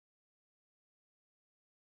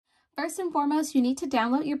First and foremost, you need to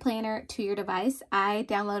download your planner to your device. I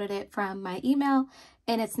downloaded it from my email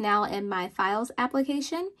and it's now in my Files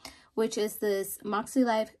application, which is this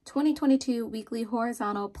Makselife 2022 Weekly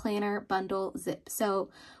Horizontal Planner Bundle Zip. So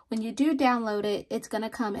when you do download it, it's going to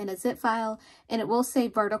come in a zip file and it will say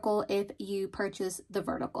vertical if you purchase the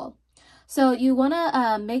vertical. So you want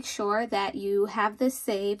to make sure that you have this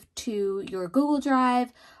saved to your Google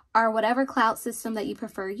Drive or whatever cloud system that you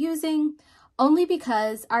prefer using, only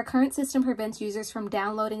because our current system prevents users from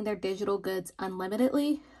downloading their digital goods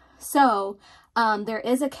unlimitedly. So there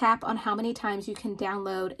is a cap on how many times you can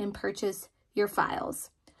download and purchase your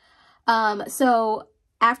files. So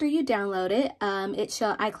after you download it,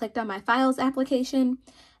 I clicked on my Files application,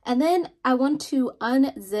 and then I want to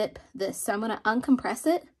unzip this. So I'm going to uncompress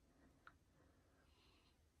it.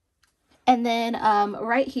 And then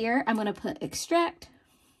right here, I'm going to put extract.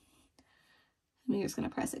 I'm just going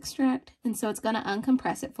to press extract. And so it's going to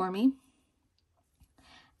uncompress it for me. And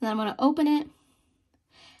then I'm going to open it.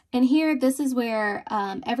 And here, this is where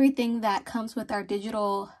everything that comes with our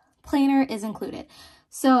digital planner is included.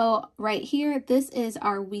 So right here, this is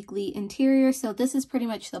our weekly interior. So this is pretty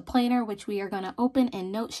much the planner, which we are going to open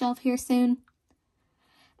in Noteshelf here soon.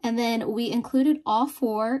 And then we included all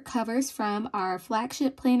 4 covers from our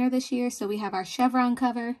flagship planner this year. So we have our chevron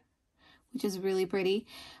cover, which is really pretty.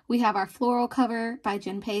 We have our floral cover by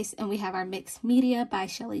Jen Pace, and we have our mixed media by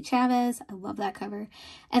Shelly Chavez. I love that cover.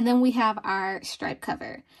 And then we have our stripe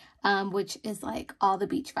cover, which is like all the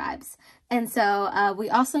beach vibes. And so we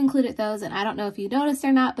also included those, and I don't know if you noticed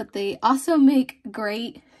or not, but they also make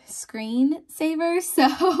great screensavers.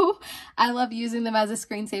 So I love using them as a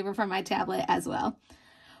screensaver for my tablet as well.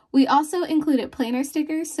 We also included planner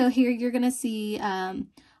stickers. So here you're going to see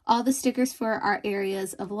all the stickers for our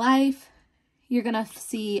areas of life. You're going to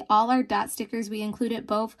see all our dot stickers. We included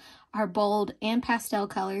both our bold and pastel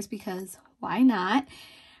colors because why not?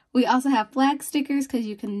 We also have flag stickers because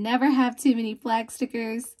you can never have too many flag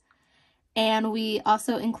stickers. And we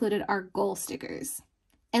also included our goal stickers.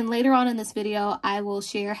 And later on in this video, I will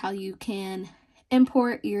share how you can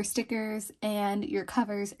import your stickers and your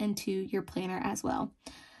covers into your planner as well.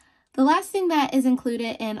 The last thing that is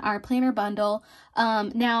included in our planner bundle,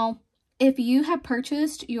 now if you have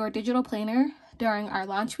purchased your digital planner during our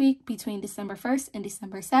launch week between December 1st and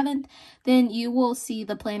December 7th, then you will see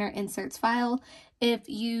the planner inserts file. If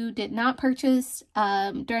you did not purchase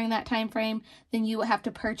during that time frame, then you will have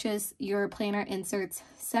to purchase your planner inserts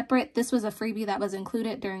separate. This was a freebie that was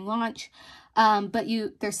included during launch, but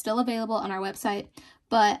they're still available on our website.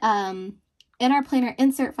 But in our planner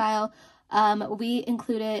insert file, we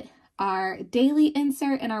included our daily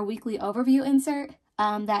insert and our weekly overview insert.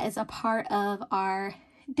 That is a part of our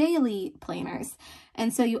daily planners.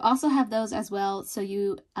 And so you also have those as well. So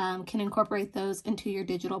you can incorporate those into your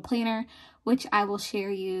digital planner, which I will share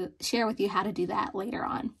with you how to do that later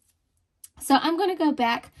on. So I'm going to go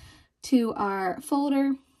back to our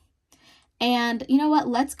folder, and you know what?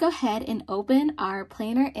 Let's go ahead and open our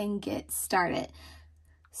planner and get started.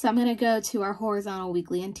 So I'm going to go to our horizontal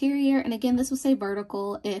weekly interior. And again, this will say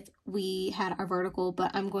vertical if we had our vertical,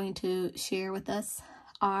 but I'm going to share with us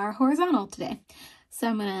our horizontal today. So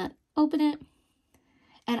I'm going to open it,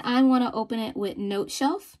 and I want to open it with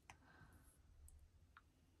Noteshelf.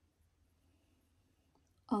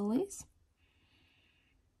 Always.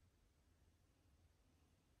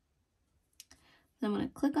 I'm going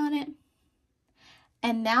to click on it.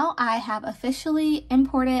 And now I have officially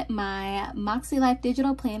imported my MäksēLife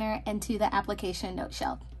Digital Planner into the application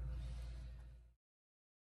Noteshelf.